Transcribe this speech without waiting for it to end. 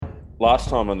Last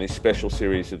time on this special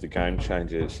series of the Game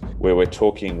Changers, where we're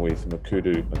talking with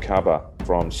Makudu Makaba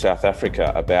from South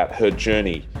Africa about her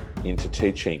journey into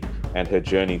teaching and her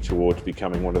journey towards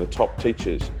becoming one of the top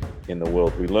teachers in the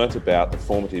world. We learnt about the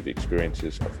formative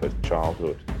experiences of her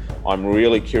childhood. I'm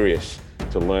really curious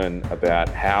to learn about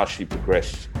how she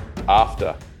progressed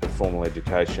after her formal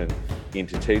education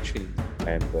into teaching,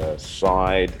 and the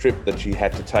side trip that she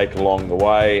had to take along the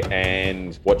way,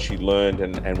 and what she learned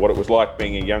and what it was like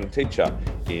being a young teacher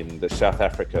in the South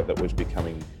Africa that was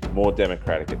becoming more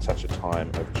democratic at such a time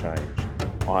of change.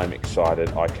 I'm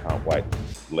excited. I can't wait.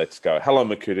 Let's go. Hello,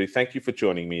 Makudu. Thank you for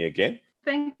joining me again.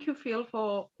 Thank you, Phil,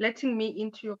 for letting me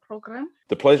into your program.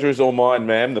 The pleasure is all mine,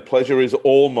 ma'am. The pleasure is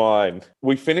all mine.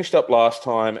 We finished up last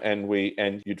time and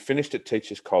you'd finished at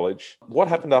Teachers College. What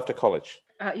happened after college?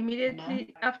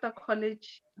 Immediately after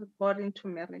college, I got into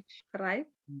marriage, right?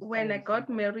 When I got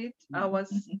married, I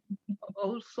was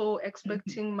also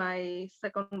expecting my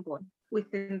second born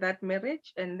within that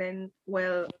marriage. And then,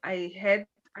 I had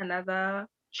another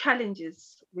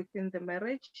challenges within the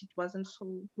marriage. It wasn't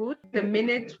so good. The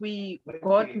minute we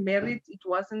got married, it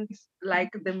wasn't like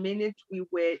the minute we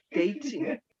were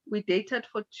dating. We dated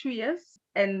for 2 years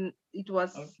and it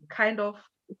was kind of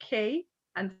okay.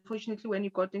 Unfortunately, when you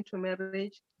got into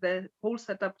marriage, the whole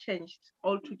setup changed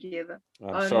altogether.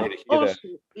 I'm sorry to hear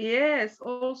that. Yes,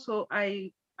 also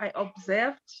I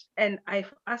observed and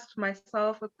I've asked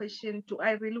myself a question: do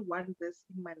I really want this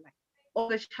in my life? All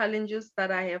the challenges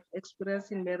that I have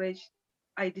experienced in marriage,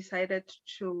 I decided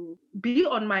to be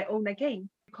on my own again,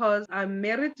 because I'm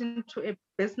married into a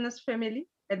business family,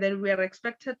 and then we are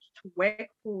expected to work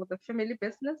for the family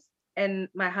business. And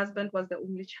my husband was the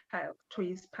only child to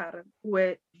his parents, who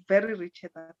were very rich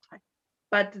at that time.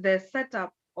 But the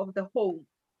setup of the home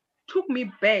took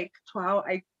me back to how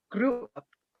I grew up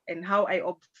and how I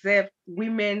observed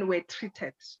women were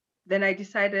treated. Then I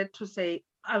decided to say,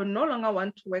 I no longer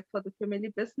want to work for the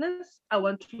family business. I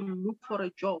want to look for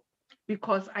a job,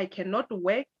 because I cannot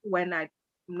work when I'm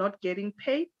not getting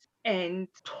paid and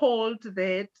told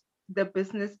that the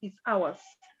business is ours.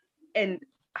 And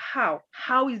how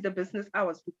is the business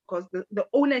ours? Because the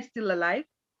owner is still alive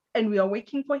and we are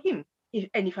working for him.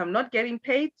 If I'm not getting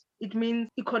paid, it means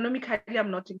economically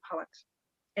I'm not empowered,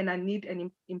 and I need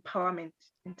an empowerment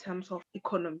in terms of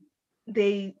economy.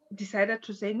 They decided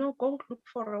to say, no, go look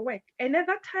for a work. And at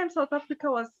that time, South Africa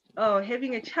was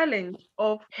having a challenge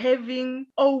of having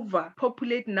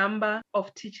overpopulate number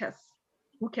of teachers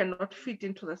who cannot fit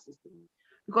into the system,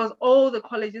 because all the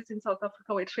colleges in South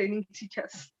Africa were training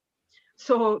teachers.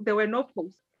 So there were no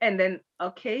posts. And then,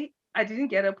 I didn't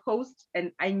get a post,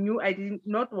 and I knew I did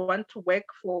not want to work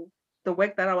for the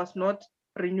work that I was not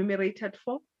remunerated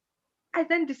for. I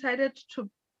then decided to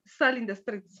sell in the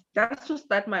streets, just to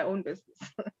start my own business.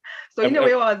 So in a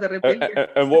way, I was a rebellion.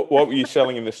 And what were you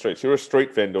selling in the streets? You're a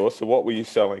street vendor, so what were you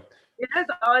selling? Yes,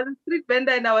 I was a street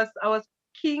vendor, and I was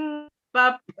king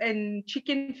pap and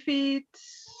chicken feet,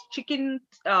 chicken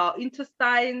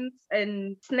intestines,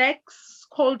 and snacks,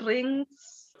 cold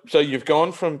drinks. So you've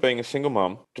gone from being a single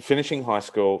mum to finishing high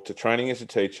school to training as a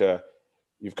teacher.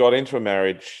 You've got into a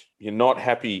marriage. You're not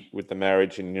happy with the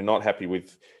marriage and you're not happy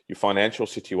with your financial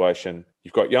situation.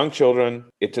 You've got young children.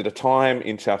 It's at a time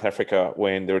in South Africa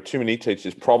when there are too many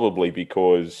teachers, probably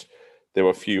because there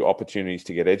were few opportunities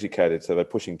to get educated. So they're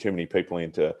pushing too many people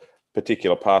into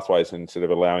particular pathways instead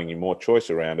of allowing you more choice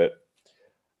around it.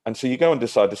 And so you go and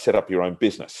decide to set up your own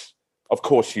business. Of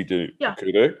course you do, Yeah.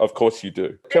 Makudu. Of course you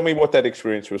do. Tell me what that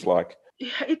experience was like.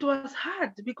 It was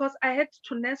hard because I had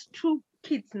to nurse 2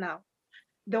 kids now.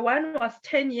 The one was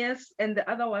 10 years and the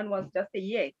other one was just a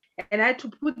year. And I had to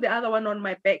put the other one on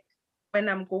my back when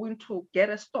I'm going to get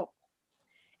a stock.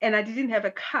 And I didn't have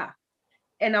a car.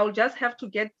 And I'll just have to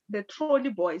get the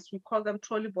trolley boys. We call them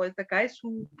trolley boys, the guys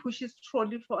who pushes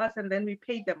trolley for us, and then we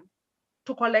pay them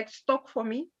to collect stock for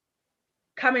me,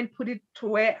 come and put it to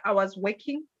where I was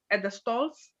working at the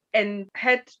stalls, and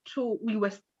we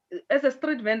were, as a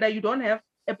street vendor, you don't have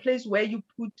a place where you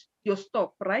put your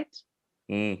stock, right?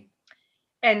 Mm.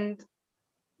 And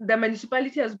the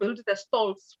municipality has built the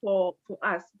stalls for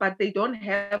us, but they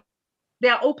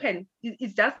are open.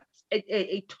 It's just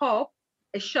a top,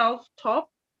 a shelf top,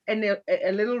 and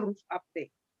a little roof up there.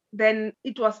 Then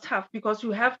it was tough because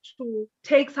you have to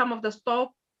take some of the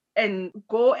stock and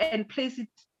go and place it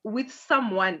with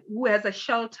someone who has a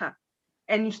shelter,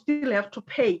 and you still have to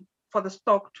pay for the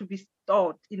stock to be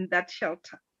stored in that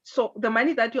shelter. So the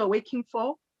money that you are working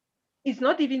for is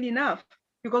not even enough,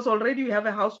 because already you have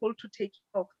a household to take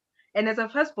care of. And as a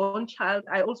firstborn child,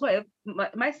 I also have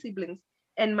my siblings.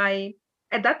 And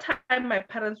at that time, my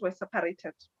parents were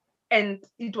separated. And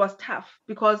it was tough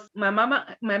because my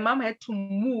mom had to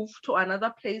move to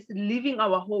another place, leaving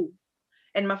our home.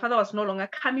 And my father was no longer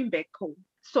coming back home.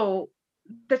 So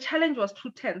the challenge was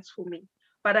too tense for me,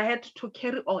 but I had to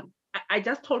carry on. I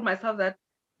just told myself that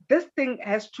this thing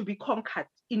has to be conquered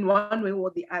in one way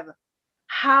or the other.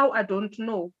 How, I don't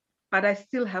know, but I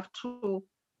still have to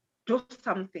do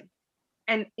something.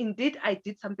 And indeed, I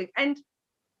did something. And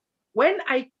when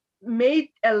I made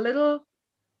a little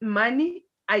money,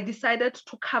 I decided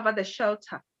to cover the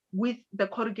shelter with the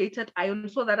corrugated iron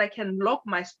so that I can lock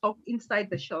my stock inside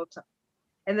the shelter.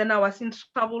 And then I was in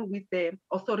trouble with the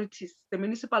authorities, the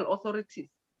municipal authorities.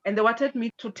 And they wanted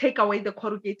me to take away the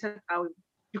corrugated iron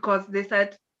because they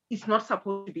said it's not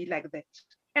supposed to be like that.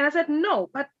 And I said, no,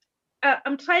 but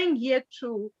I'm trying here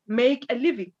to make a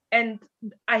living and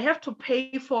I have to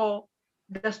pay for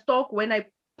the stock when I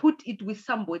put it with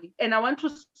somebody. And I want to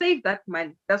save that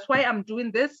money. That's why I'm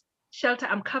doing this shelter.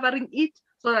 I'm covering it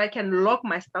so that I can lock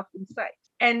my stuff inside.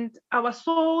 And I was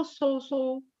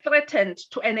so threatened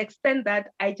to an extent that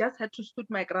I just had to stood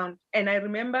my ground. And I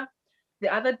remember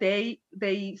the other day,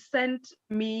 they sent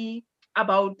me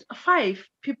about 5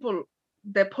 people,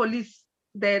 the police,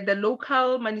 the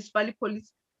local municipal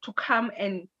police, to come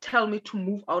and tell me to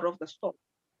move out of the store.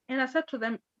 And I said to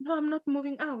them, no, I'm not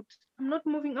moving out. I'm not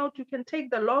moving out. You can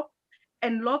take the lock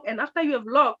and lock. And after you have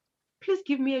locked, please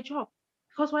give me a job.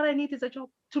 Because what I need is a job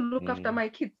to look after my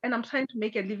kids. And I'm trying to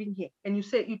make a living here. And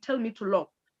you tell me to lock.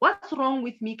 What's wrong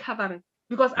with me covering?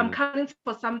 Because I'm covering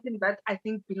for something that I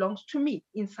think belongs to me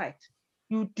inside.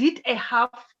 You did a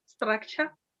half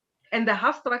structure, and the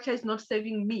half structure is not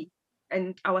serving me.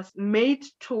 And I was made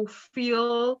to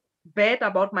feel bad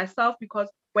about myself because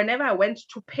whenever I went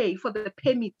to pay for the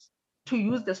permit to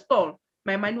use the stall,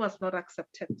 my money was not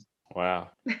accepted.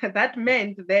 Wow. That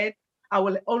meant that I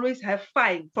will always have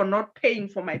fine for not paying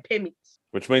for my permits.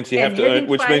 Which means you have to earn,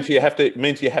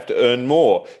 means you have to earn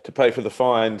more to pay for the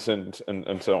fines and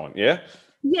so on. Yeah.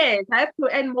 Yes, I have to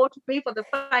earn more to pay for the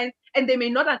fine, and they may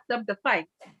not accept the fine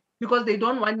because they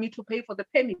don't want me to pay for the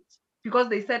permits. Because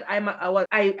they said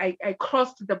I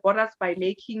crossed the borders by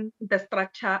making the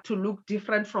structure to look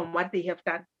different from what they have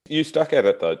done. You stuck at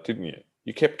it though, didn't you?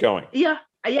 You kept going. Yeah,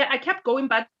 I kept going,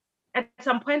 but at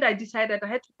some point I decided I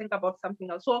had to think about something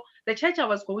else. So the church I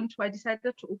was going to, I decided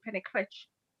to open a crèche,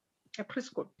 a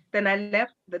preschool. Then I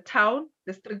left the town,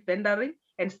 the street vendoring,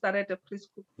 and started a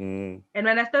preschool. And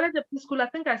when I started the preschool, I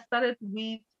think I started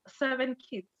with 7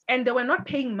 kids, and they were not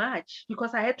paying much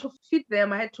because I had to feed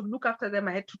them, I had to look after them,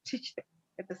 I had to teach them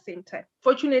at the same time.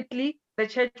 Fortunately, the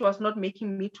church was not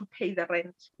making me to pay the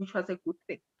rent, which was a good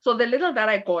thing. So the little that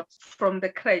I got from the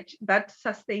crèche, that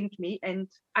sustained me, and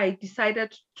I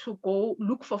decided to go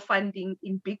look for funding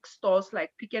in big stores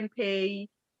like Pick n Pay,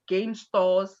 game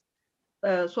stores,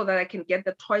 so that I can get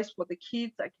the toys for the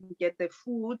kids, I can get the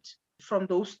food from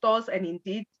those stores. And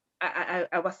indeed,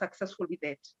 I was successful with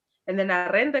that. And then I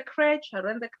ran the crèche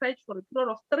for a period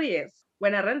of 3 years.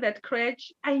 When I ran that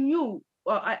crèche, I knew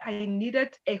I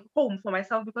needed a home for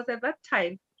myself, because at that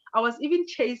time, I was even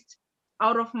chased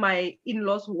out of my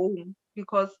in-laws' home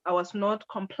because I was not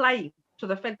complying to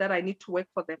the fact that I need to work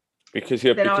for them. Because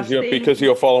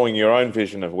you're following your own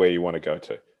vision of where you want to go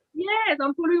to. Yes,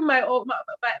 I'm following my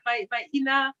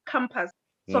inner compass.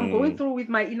 So I'm going through with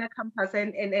my inner compass,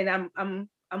 and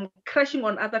I'm crashing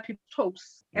on other people's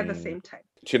toes at the same time.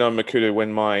 Do you know, Makudu,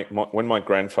 when my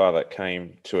grandfather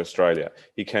came to Australia,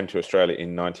 he came to Australia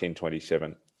in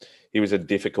 1927. He was a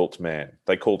difficult man.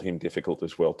 They called him difficult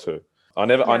as well too. I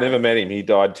never met him. He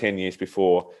died 10 years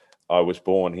before I was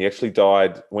born. He actually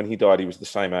died, when he died, he was the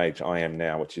same age I am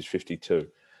now, which is 52.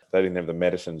 They didn't have the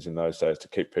medicines in those days to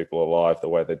keep people alive the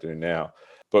way they do now.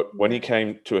 But when he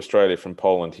came to Australia from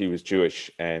Poland, he was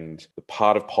Jewish, and the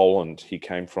part of Poland he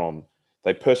came from,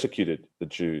 they persecuted the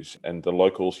Jews, and the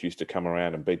locals used to come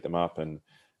around and beat them up and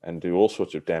do all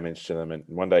sorts of damage to them. And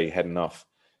one day he had enough.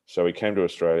 So he came to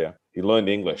Australia. He learned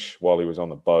English while he was on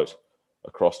the boat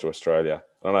across to Australia.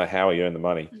 I don't know how he earned the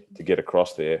money to get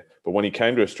across there. But when he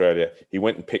came to Australia, he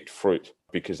went and picked fruit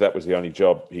because that was the only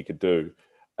job he could do.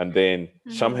 And then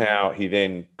somehow he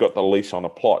then got the lease on a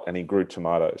plot and he grew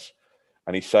tomatoes.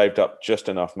 And he saved up just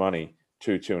enough money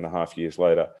 2.5 years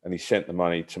later. And he sent the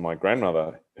money to my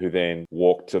grandmother, who then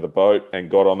walked to the boat and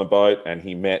got on the boat, and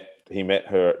he met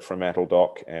her at Fremantle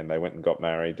Dock, and they went and got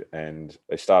married, and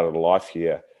they started a life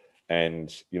here.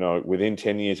 And, you know, within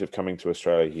 10 years of coming to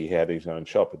Australia, he had his own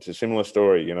shop. It's a similar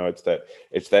story. You know,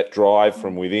 it's that drive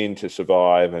from within to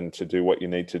survive and to do what you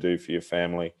need to do for your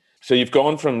family. So you've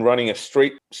gone from running a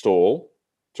street stall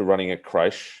to running a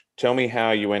crèche. Tell me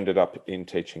how you ended up in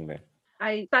teaching there.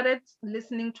 I started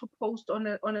listening to posts on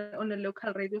a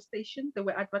local radio station. They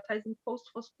were advertising posts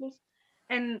for schools.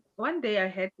 And one day I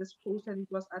heard this post and it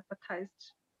was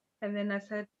advertised. And then I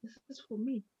said, this is for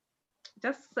me.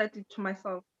 Just said it to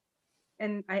myself.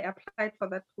 And I applied for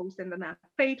that post and then I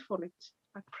prayed for it.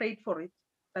 I prayed for it.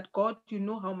 That God, you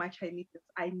know how much I need this.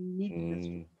 I need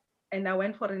this. And I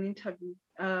went for an interview.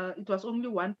 It was only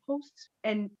one post,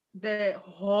 and the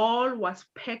hall was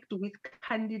packed with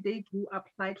candidates who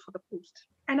applied for the post.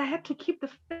 And I had to keep the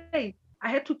faith. I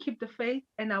had to keep the faith,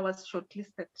 and I was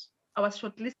shortlisted. I was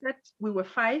shortlisted. We were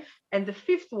 5, and the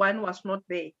 5th one was not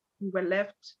there. We were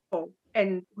left 4,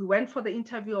 and we went for the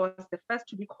interview. I was the first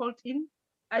to be called in.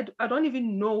 I don't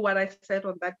even know what I said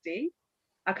on that day.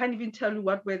 I can't even tell you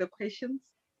what were the questions,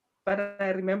 but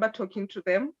I remember talking to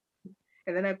them.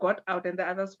 And then I got out and the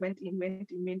others went in,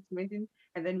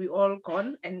 and then we all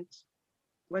gone. And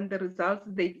when the results,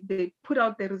 they put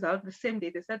out the result the same day.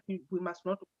 They said we must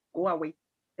not go away.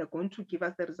 They're going to give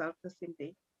us the result the same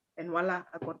day. And voila,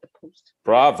 I got the post.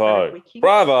 Bravo.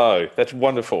 Bravo. That's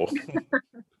wonderful.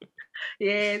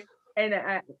 Yes.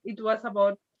 And it was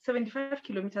about 75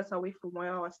 kilometers away from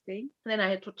where I was staying. And then I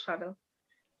had to travel.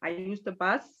 I used the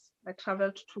bus. I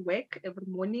traveled to work every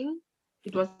morning.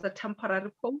 It was a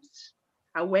temporary post.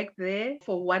 I worked there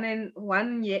for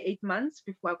 1 year, 8 months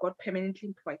before I got permanently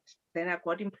employed. Then I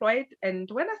got employed.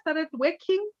 And when I started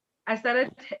working, I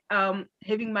started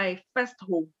having my first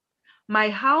home. My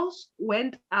house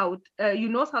went out.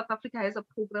 South Africa has a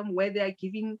program where they are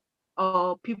giving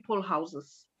people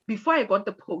houses. Before I got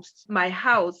the post, my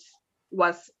house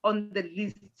was on the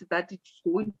list that it's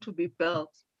going to be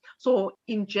built. So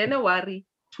in January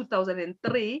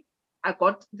 2003, I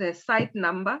got the site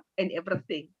number and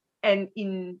everything. And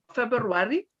in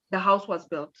February, the house was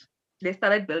built. They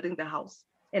started building the house.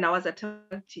 And I was a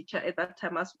teacher at that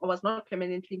time. I was not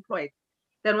permanently employed.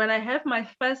 Then when I have my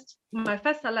first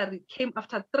salary came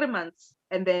after 3 months.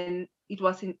 And then it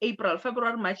was in April,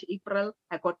 February, March, April,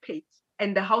 I got paid.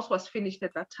 And the house was finished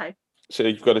at that time. So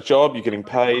you've got a job, you're getting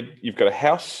paid, you've got a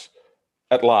house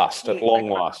at last, at long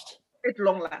last. At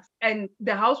long last. And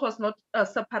the house was not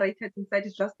separated inside.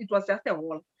 It was just a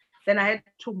wall. Then I had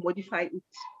to modify it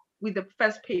with the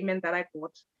first payment that I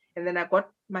got. And then I got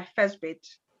my first bed.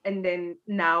 And then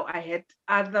now I had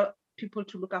other people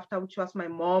to look after, which was my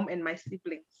mom and my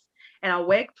siblings. And I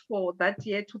worked for that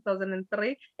year,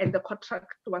 2003, and the contract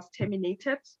was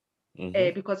terminated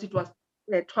because it was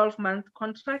a 12-month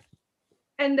contract.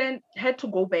 And then had to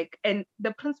go back. And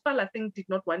the principal, I think, did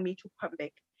not want me to come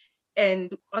back.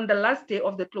 And on the last day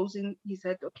of the closing, he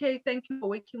said, okay, thank you for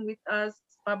working with us.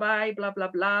 Bye-bye, blah, blah,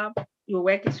 blah. Your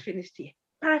work is finished here.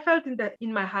 But I felt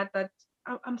in my heart that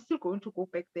I'm still going to go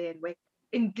back there and work.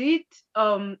 Indeed,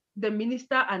 the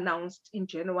minister announced in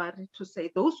January to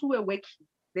say those who were working,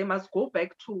 they must go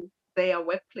back to their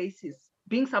workplaces,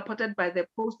 being supported by the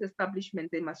post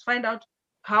establishment. They must find out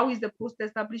how is the post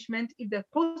establishment. If the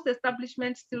post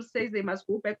establishment still says they must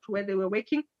go back to where they were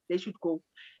working, they should go.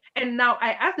 And now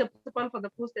I asked the principal for the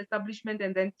post establishment,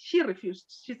 and then she refused.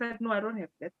 She said, no, I don't have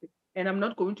that thing. And I'm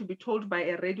not going to be told by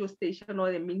a radio station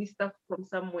or a minister from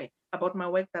somewhere about my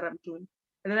work that I'm doing.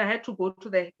 And then I had to go to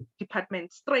the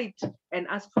department straight and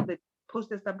ask for the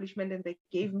post establishment, and they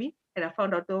gave me, and I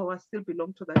found out though I still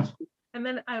belong to that school. And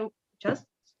then I just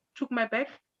took my bag,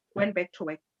 went back to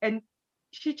work. And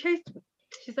she chased me.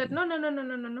 She said, no.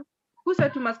 Who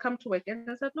said you must come to work? And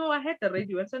I said, no, I had the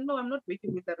radio. And I said, no, I'm not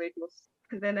working with the radios.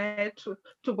 And then I had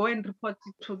to go and report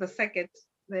it to the second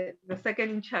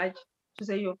in charge to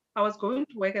say, I was going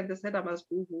to work and they said I must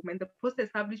go home. And the post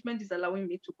establishment is allowing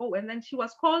me to go. And then she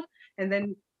was called and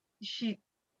then she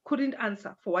couldn't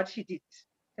answer for what she did.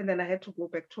 And then I had to go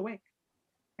back to work.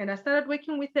 And I started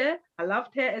working with her. I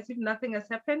loved her as if nothing has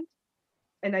happened.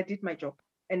 And I did my job.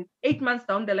 And 8 months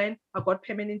down the line, I got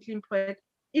permanently employed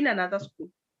in another school.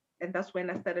 And that's when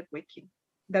I started working.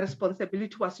 The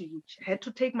responsibility was huge. I had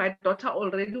to take my daughter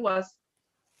already was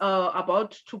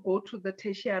about to go to the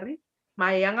tertiary.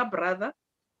 My younger brother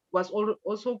was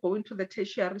also going to the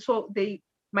tertiary. So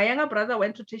my younger brother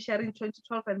went to tertiary in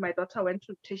 2012 and my daughter went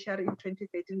to tertiary in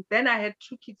 2013. Then I had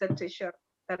 2 kids at tertiary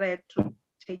that I had to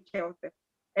take care of them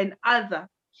and other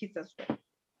kids as well.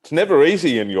 It's never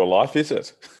easy in your life, is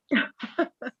it?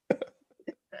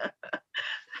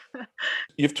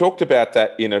 You've talked about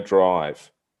that inner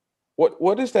drive.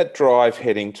 What is that drive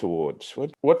heading towards?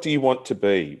 What do you want to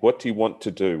be? What do you want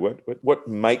to do? What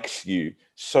makes you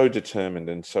so determined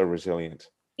and so resilient?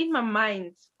 In my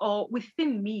mind or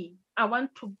within me, I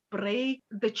want to break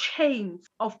the chains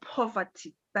of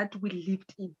poverty that we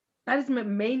lived in. That is my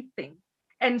main thing.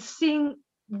 And seeing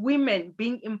women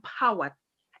being empowered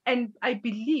And I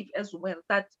believe as well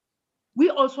that we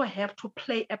also have to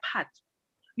play a part.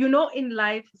 You know, in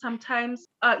life, sometimes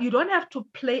you don't have to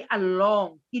play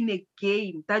along in a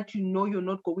game that you know you're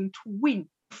not going to win.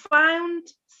 Find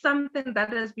something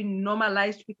that has been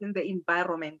normalized within the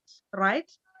environment, right?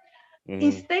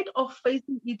 Instead of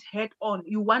facing it head on,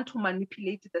 you want to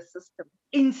manipulate the system.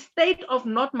 Instead of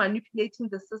not manipulating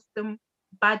the system,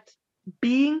 but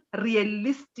being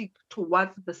realistic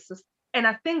towards the system. And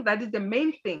I think that is the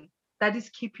main thing that is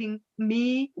keeping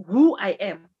me who I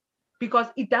am. Because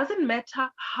it doesn't matter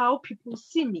how people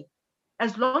see me,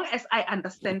 as long as I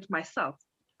understand myself,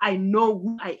 I know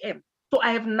who I am. So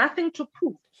I have nothing to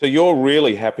prove. So you're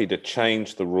really happy to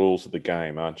change the rules of the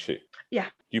game, aren't you? Yeah.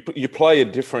 You play a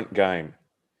different game.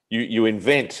 You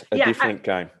invent a different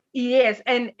game. Yes,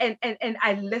 and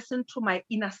I listen to my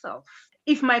inner self.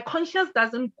 If my conscience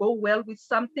doesn't go well with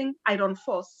something, I don't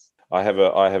force. I have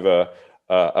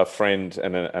a friend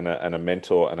and a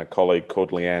mentor and a colleague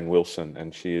called Leanne Wilson,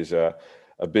 and she is a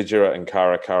Bidjara and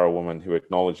Karakara woman who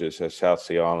acknowledges her South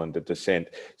Sea Islander descent.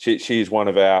 She is one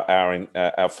of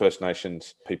our First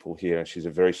Nations people here, and she's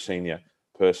a very senior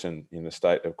person in the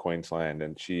state of Queensland,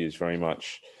 and she is very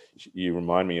much. You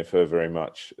remind me of her very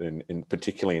much, in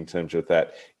particularly in terms of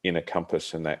that inner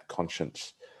compass and that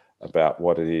conscience about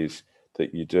what it is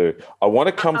that you do. I would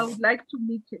like to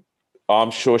meet you.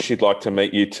 I'm sure she'd like to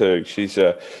meet you too. She's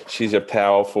a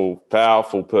powerful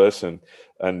person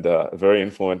and very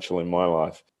influential in my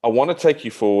life. I want to take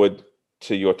you forward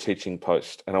to your teaching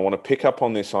post, and I want to pick up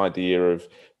on this idea of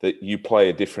that you play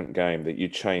a different game, that you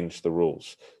change the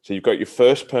rules. So you've got your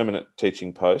first permanent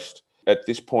teaching post. At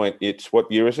this point, it's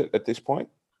what year is it at this point?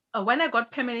 When I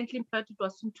got permanently employed, it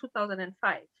was in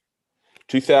 2005.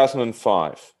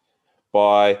 2005.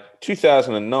 By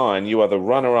 2009, you are the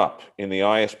runner-up in the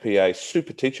ISPA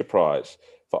Super Teacher Prize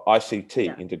for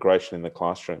ICT integration in the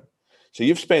classroom. So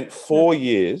you've spent 4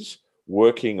 years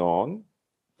working on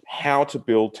how to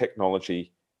build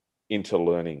technology into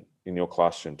learning in your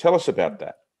classroom. Tell us about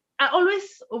that. I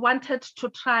always wanted to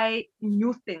try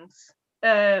new things.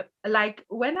 Like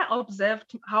when I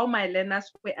observed how my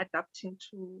learners were adapting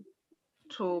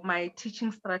to my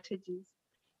teaching strategies,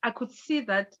 I could see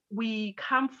that we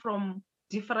come from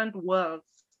different worlds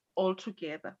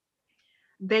altogether.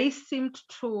 They seemed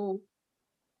to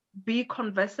be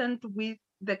conversant with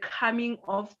the coming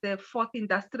of the fourth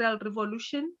industrial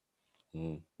revolution.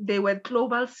 They were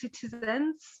global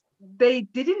citizens. They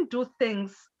didn't do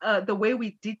things the way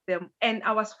we did them. And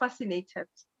I was fascinated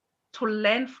to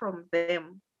learn from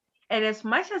them. And as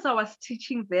much as I was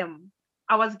teaching them,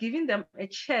 I was giving them a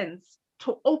chance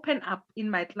to open up in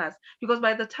my class. Because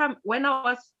by the time when I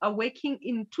was working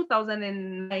in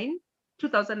 2009,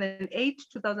 2008,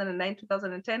 2009,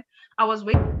 2010, I was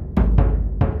working.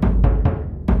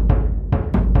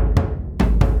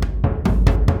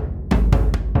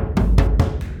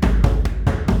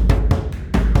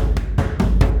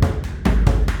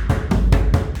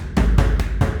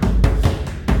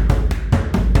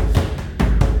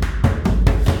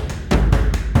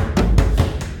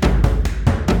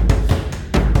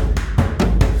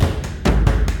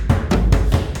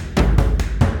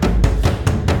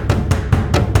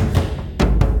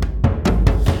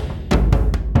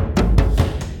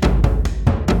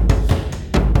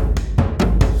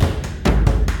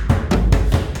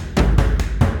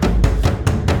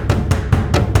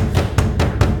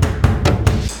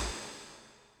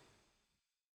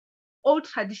 Old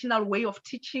traditional way of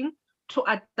teaching to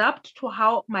adapt to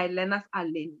how my learners are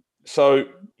learning. So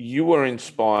you were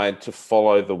inspired to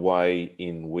follow the way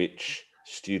in which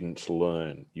students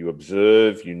learn. You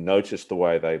observe, you notice the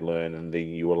way they learn, and then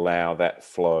you allow that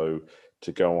flow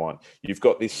to go on. You've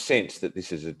got this sense that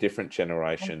this is a different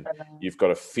generation. You've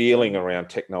got a feeling around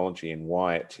technology and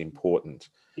why it's important.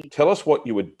 Tell us what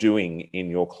you were doing in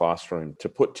your classroom to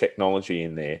put technology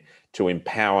in there to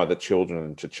empower the children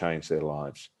and to change their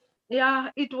lives. Yeah,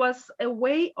 it was a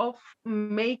way of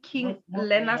making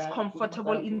learners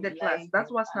comfortable in the class. That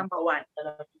was number one.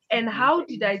 And how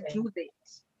did I do that?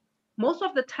 Most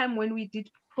of the time when we did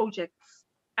projects,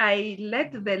 I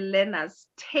let the learners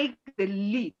take the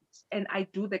lead and I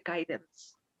do the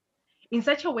guidance in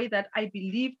such a way that I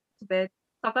believe that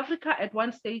South Africa at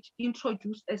one stage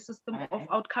introduced a system of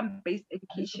outcome-based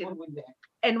education.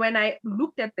 And when I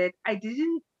looked at that, I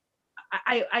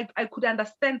could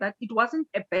understand that it wasn't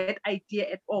a bad idea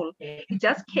at all. It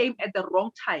just came at the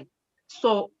wrong time.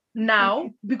 So now,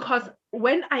 because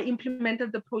when I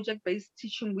implemented the project-based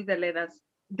teaching with the learners,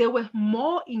 they were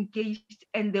more engaged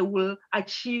and they will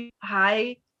achieve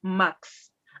high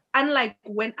marks. Unlike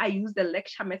when I use the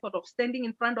lecture method of standing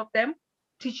in front of them,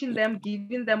 teaching them,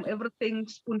 giving them everything,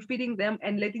 spoon feeding them,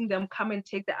 and letting them come and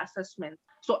take the assessment.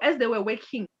 So as they were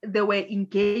working, they were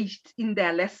engaged in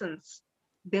their lessons,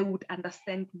 they would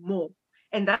understand more.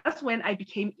 And that's when I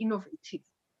became innovative.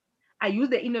 I use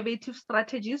the innovative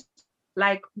strategies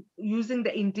like using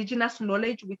the indigenous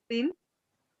knowledge within,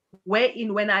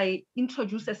 wherein when I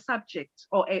introduce a subject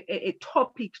or a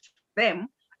topic to them,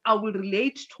 I will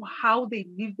relate to how they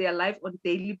live their life on a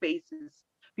daily basis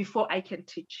before I can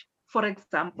teach. For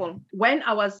example, when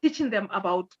I was teaching them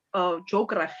about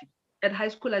geography, at high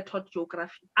school I taught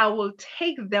geography. I will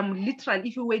take them literally,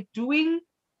 if you were doing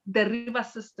the river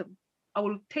system, I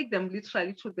will take them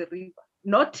literally to the river,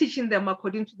 not teaching them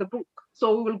according to the book.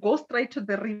 So we will go straight to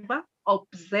the river,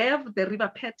 observe the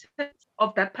river patterns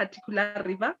of that particular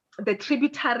river, the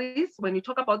tributaries. When you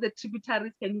talk about the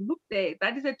tributaries, can you look there?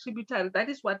 That is a tributary. That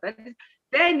is what that is.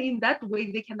 Then in that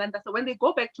way they can understand. When they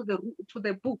go back to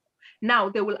the book, now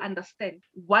they will understand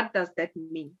what does that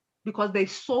mean because they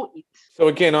saw it. So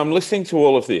again, I'm listening to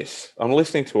all of this.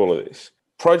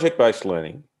 Project-based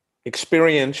learning,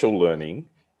 experiential learning,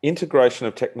 integration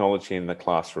of technology in the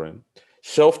classroom,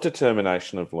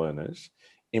 self-determination of learners,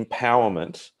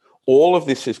 empowerment. All of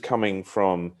this is coming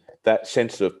from that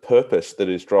sense of purpose that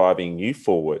is driving you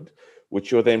forward,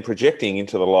 which you're then projecting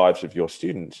into the lives of your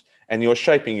students, and you're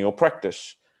shaping your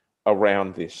practice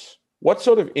around this. What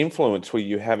sort of influence were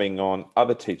you having on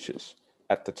other teachers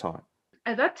at the time?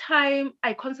 At that time,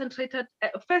 I concentrated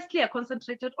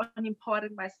on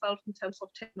empowering myself in terms of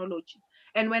technology.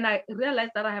 And when I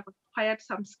realized that I have acquired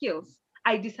some skills,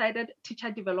 I decided teacher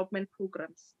development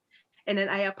programs. And then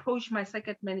I approached my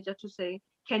circuit manager to say,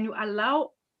 can you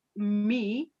allow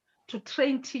me to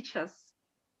train teachers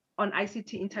on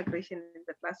ICT integration in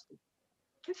the classroom?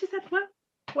 And she said,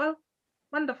 well,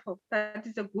 wonderful. That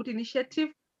is a good initiative.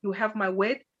 You have my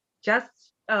word. Just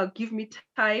give me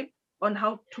time on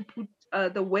how to put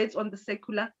the words on the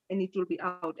circular and it will be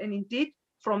out. And indeed,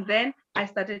 from then, I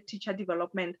started teacher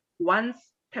development once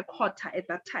per quarter at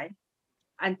that time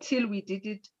until we did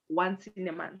it once in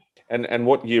a month. And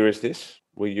what year is this?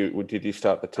 Did you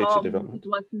start the teacher development? It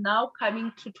was now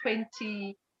coming to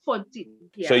 2014.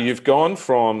 Yeah. So you've gone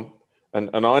from, and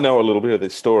I know a little bit of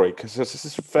this story because this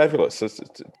is fabulous.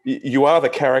 You are the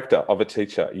character of a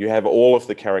teacher. You have all of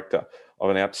the character of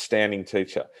an outstanding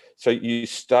teacher. So you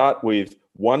start with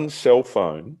one cell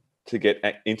phone to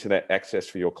get internet access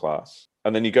for your class.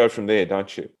 And then you go from there,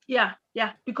 don't you? Yeah.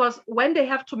 Because when they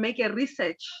have to make a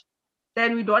research,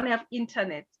 then we don't have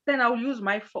internet. Then I'll use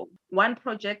my phone, one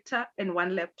projector and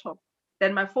one laptop.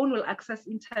 Then my phone will access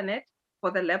internet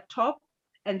for the laptop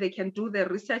and they can do the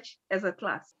research as a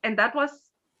class. And that was,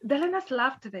 the learners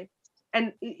loved it.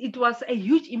 And it was a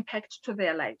huge impact to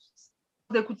their lives.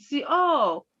 They could see,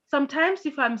 oh, sometimes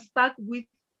if I'm stuck with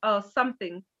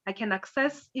something, I can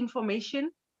access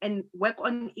information and work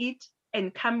on it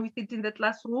and come with it in the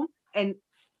classroom. And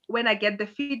when I get the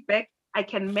feedback, I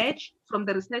can match from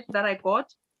the research that I got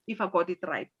if I got it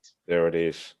right. There it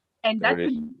is. And that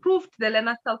improved the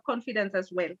learner's self-confidence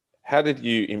as well. How did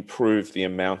you improve the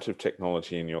amount of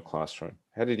technology in your classroom?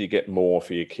 How did you get more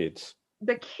for your kids?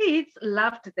 The kids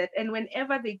loved that. And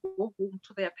whenever they go home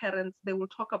to their parents, they will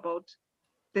talk about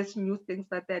these new things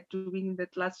that they're doing in the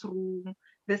classroom,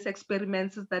 these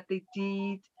experiments that they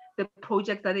did, the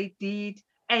projects that they did.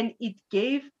 And it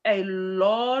gave a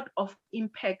lot of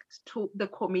impact to the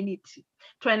community,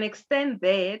 to an extent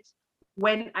that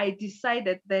when I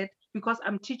decided that, because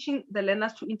I'm teaching the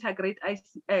learners to integrate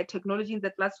technology in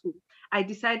the classroom, I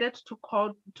decided to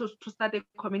start a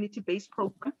community-based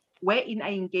program wherein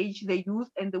I engage the youth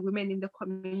and the women in the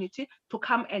community to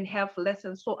come and have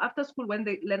lessons. So after school, when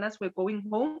the learners were going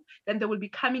home, then they will be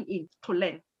coming in to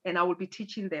learn and I will be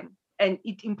teaching them. And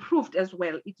it improved as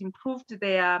well. It improved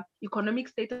their economic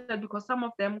status because some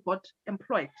of them got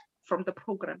employed from the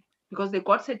program because they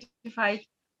got certified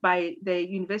by the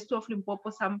University of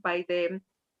Limpopo, some by the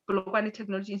Polokwane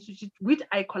Technology Institute, which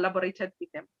I collaborated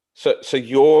with them. So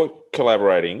you're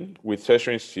collaborating with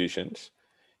tertiary institutions,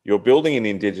 you're building an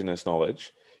Indigenous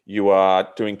knowledge, you are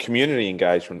doing community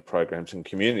engagement programs and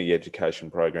community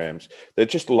education programs. They're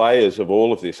just layers of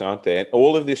all of this, aren't there? And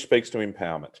all of this speaks to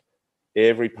empowerment.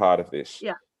 Every part of this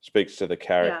speaks to the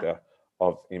character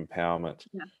of empowerment.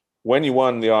 Yeah. When you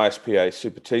won the ISPA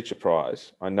Super Teacher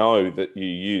Prize, I know that you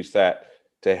used that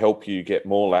to help you get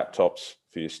more laptops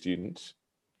for your students,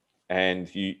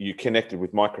 and you connected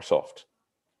with Microsoft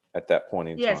at that point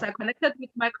in time. Yes, I connected with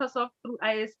Microsoft through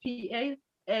ISPA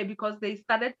because they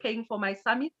started paying for my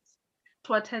summits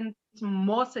to attend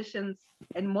more sessions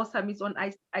and more summits on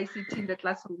ICT in the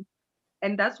classroom.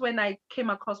 And that's when I came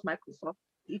across Microsoft.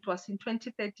 it was in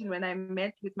 2013 when I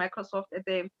met with Microsoft at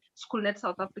the SchoolNet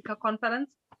South Africa conference.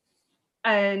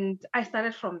 And I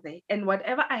started from there. And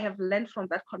whatever I have learned from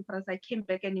that conference, I came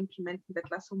back and implemented in the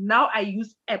classroom. Now I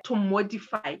use app to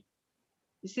modify.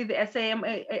 You see the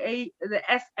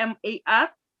SMAR,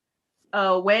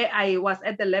 where I was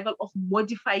at the level of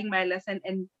modifying my lesson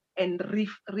and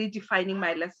redefining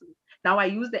my lesson. Now I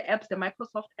use the apps, the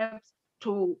Microsoft apps,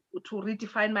 to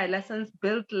redefine my lessons,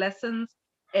 build lessons,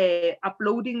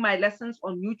 uploading my lessons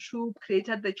on YouTube,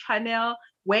 created the channel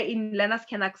wherein learners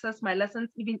can access my lessons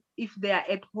even if they are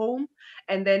at home,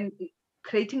 and then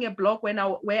creating a blog where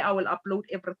I will upload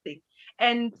everything.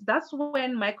 And that's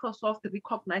when Microsoft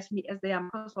recognized me as their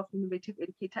Microsoft Innovative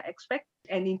Educator Expert.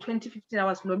 And in 2015, I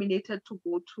was nominated to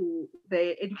go to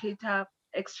the Educator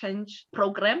Exchange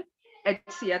program at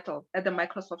Seattle at the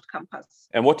Microsoft campus.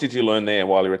 And what did you learn there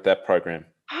while you were at that program?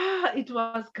 It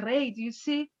was great. You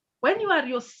see, when you are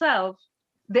yourself,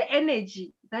 the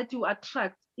energy that you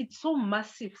attract, it's so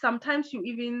massive. Sometimes you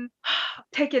even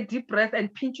take a deep breath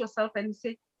and pinch yourself and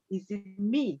say, is it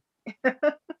me?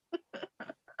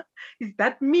 Is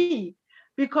that me?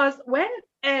 Because when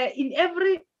we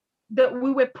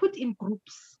were put in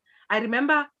groups. I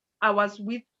remember I was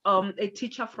with a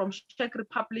teacher from Czech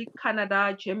Republic,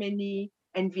 Canada, Germany,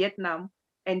 and Vietnam,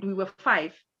 and we were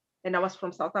 5, and I was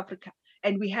from South Africa,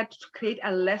 and we had to create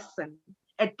a lesson,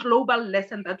 a global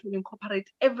lesson that will incorporate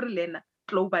every learner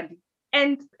globally.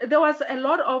 And there was a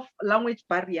lot of language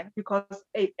barrier because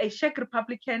a Czech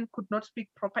Republican could not speak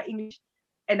proper English,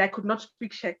 and I could not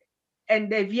speak Czech. And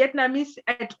the Vietnamese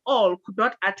at all could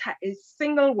not utter a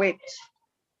single word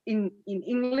in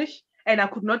English, and I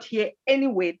could not hear any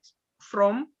word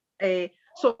from.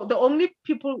 So the only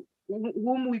people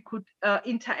whom we could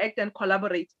interact and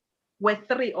collaborate were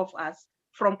 3 of us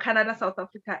from Canada, South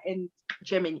Africa, and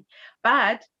Germany.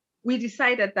 But we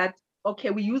decided that,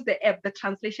 okay, we use the app, the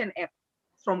translation app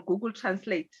from Google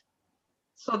Translate,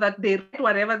 so that they write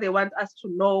whatever they want us to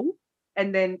know,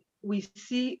 and then we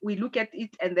look at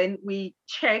it, and then we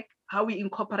check how we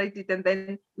incorporate it, and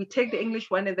then we take the English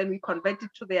one and then we convert it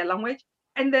to their language.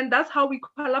 And then that's how we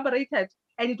collaborated.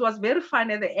 And it was very fun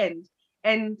at the end.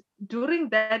 And during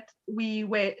that,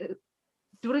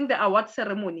 during the award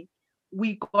ceremony,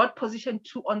 we got position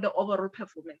 2 on the overall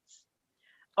performance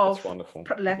of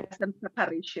lesson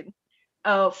preparation.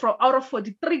 From out of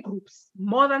 43 groups,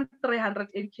 more than 300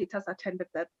 educators attended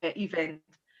that event.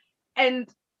 And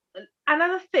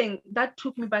another thing that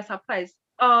took me by surprise,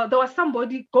 there was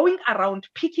somebody going around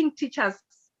picking teachers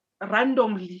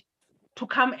randomly to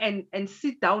come and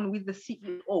sit down with the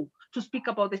CEO to speak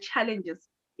about the challenges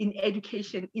in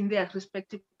education in their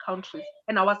respective countries.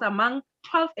 And I was among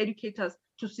 12 educators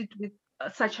to sit with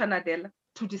Satya Nadella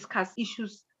to discuss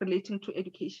issues relating to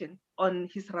education on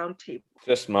his roundtable.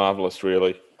 Just marvelous,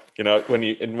 really. You know, when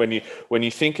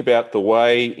you think about the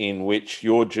way in which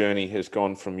your journey has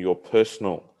gone from your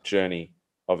personal journey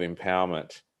of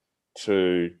empowerment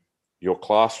to your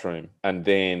classroom, and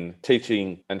then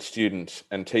teaching and students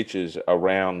and teachers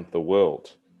around the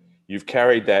world, you've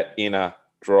carried that inner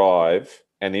drive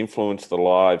and influenced the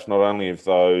lives not only of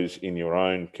those in your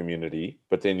own community,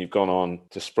 but then you've gone on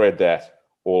to spread that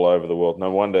all over the world. No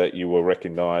wonder you were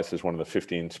recognised as one of the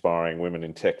 50 inspiring women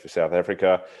in tech for South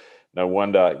Africa. No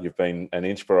wonder you've been an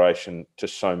inspiration to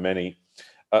so many.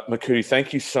 Mukudi,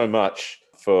 thank you so much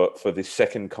for this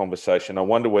second conversation. I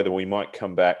wonder whether we might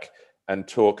come back and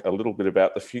talk a little bit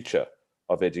about the future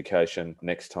of education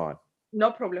next time.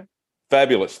 No problem.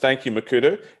 Fabulous. Thank you,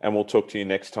 Mukudi. And we'll talk to you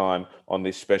next time on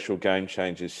this special Game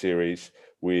Changers series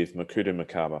with Mukudi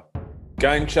Makaba.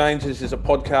 Game Changers is a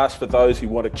podcast for those who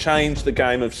want to change the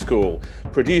game of school.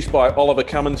 Produced by Oliver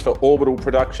Cummins for Orbital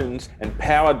Productions and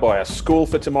powered by A School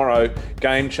for Tomorrow,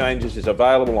 Game Changers is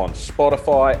available on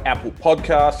Spotify, Apple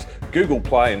Podcasts, Google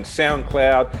Play and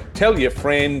SoundCloud. Tell your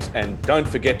friends and don't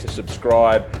forget to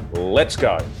subscribe. Let's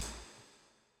go.